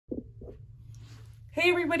Hey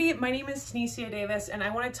everybody, my name is Tanisha Davis and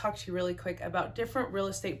I want to talk to you really quick about different real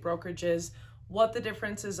estate brokerages, what the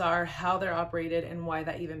differences are, how they're operated, and why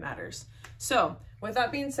that even matters. So with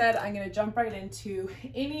that being said, I'm going to jump right into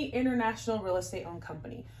any international real estate owned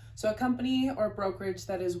company. So a company or brokerage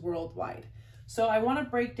that is worldwide. So I want to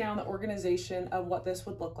break down the organization of what this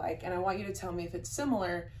would look like, and I want you to tell me if it's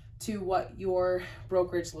similar to what your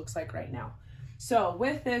brokerage looks like right now. So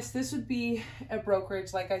with this would be a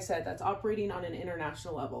brokerage, like I said, that's operating on an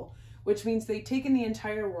international level, which means they've taken the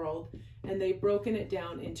entire world and they've broken it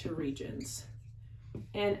down into regions.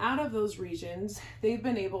 And out of those regions, they've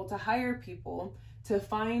been able to hire people to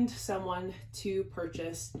find someone to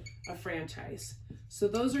purchase a franchise. So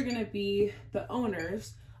those are going to be the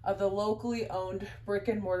owners of the locally owned brick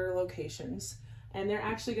and mortar locations, and they're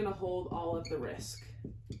actually going to hold all of the risk.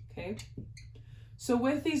 Okay. So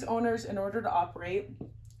with these owners, in order to operate,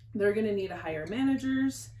 they're going to need to hire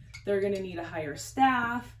managers, they're going to need to hire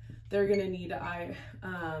staff, they're going to need to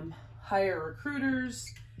hire recruiters,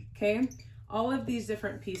 okay? All of these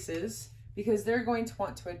different pieces, because they're going to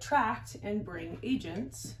want to attract and bring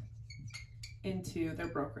agents into their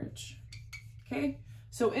brokerage, okay?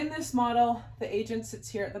 So in this model, the agent sits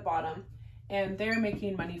here at the bottom and they're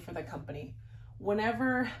making money for the company.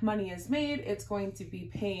 Whenever money is made, it's going to be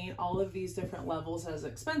paying all of these different levels as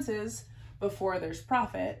expenses before there's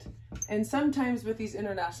profit. And sometimes with these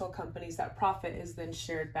international companies, that profit is then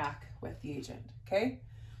shared back with the agent, okay?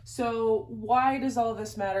 So why does all of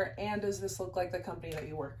this matter, and does this look like the company that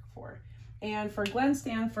you work for? And for Glenn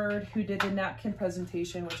Stanford, who did the Napkin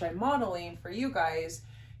presentation, which I'm modeling for you guys,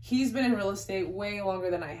 he's been in real estate way longer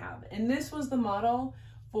than I have. And this was the model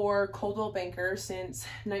for Coldwell Banker since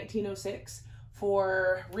 1906.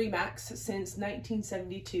 For Remax since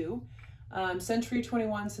 1972, Century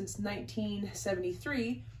 21 since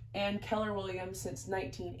 1973, and Keller Williams since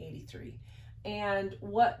 1983. And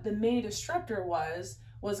what the main disruptor was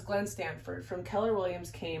Glenn Stanford from Keller Williams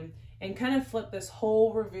came and kind of flipped this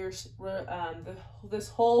whole this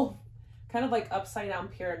whole kind of like upside down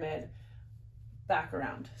pyramid back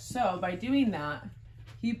around. So by doing that,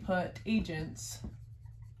 he put agents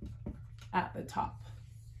at the top.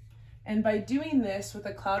 And by doing this with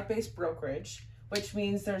a cloud-based brokerage, which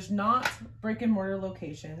means there's not brick and mortar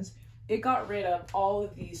locations, it got rid of all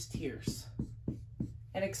of these tiers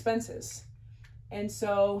and expenses. And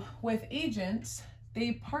so with agents,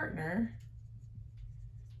 they partner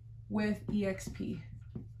with EXP.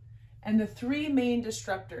 And the three main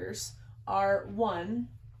disruptors are: one,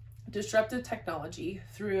 disruptive technology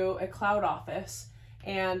through a cloud office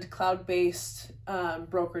and cloud-based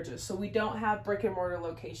brokerages. So we don't have brick and mortar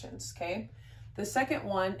locations, okay? The second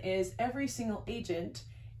one is every single agent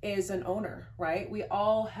is an owner, right? We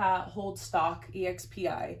all hold stock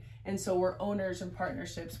EXPI, and so we're owners and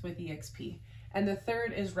partnerships with EXP. And the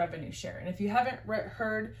third is revenue share. And if you haven't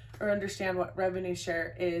heard or understand what revenue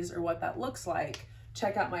share is or what that looks like,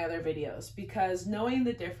 check out my other videos, because knowing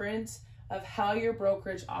the difference of how your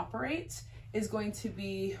brokerage operates is going to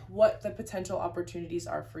be what the potential opportunities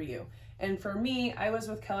are for you. And for me, I was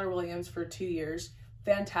with Keller Williams for 2 years.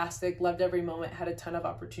 Fantastic, loved every moment, had a ton of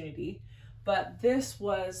opportunity. But this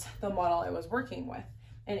was the model I was working with.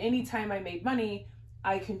 And anytime I made money,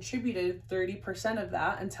 I contributed 30% of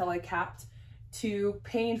that until I capped to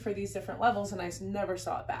paying for these different levels, and I never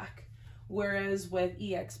saw it back. Whereas with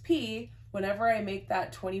EXP, whenever I make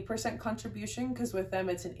that 20% contribution, because with them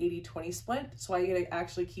it's an 80-20 split, so I get to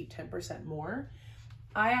actually keep 10% more,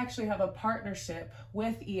 I actually have a partnership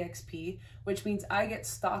with EXP, which means I get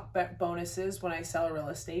stock bonuses when I sell real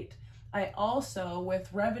estate. I also,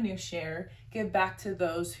 with revenue share, give back to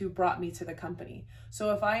those who brought me to the company.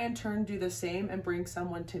 So if I in turn do the same and bring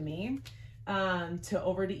someone to me,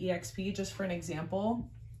 over to EXP, just for an example,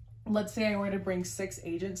 let's say I were to bring 6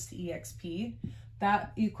 agents to EXP,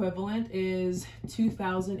 that equivalent is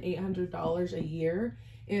 $2,800 a year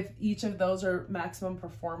if each of those are maximum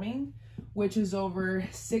performing, which is over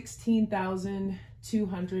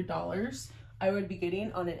 $16,200 I would be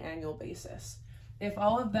getting on an annual basis. If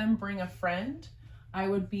all of them bring a friend, I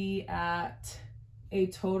would be at a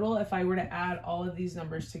total, if I were to add all of these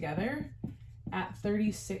numbers together, at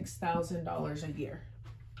 $36,000 a year,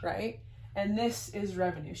 right? And this is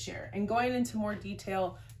revenue share. And going into more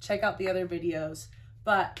detail, check out the other videos.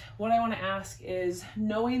 But what I want to ask is,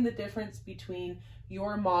 knowing the difference between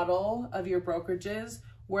your model of your brokerages,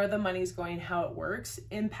 where the money's going, how it works,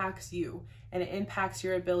 impacts you, and it impacts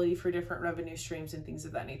your ability for different revenue streams and things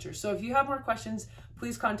of that nature. So if you have more questions,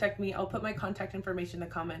 please contact me. I'll put my contact information in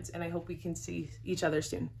the comments, and I hope we can see each other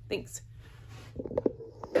soon. Thanks.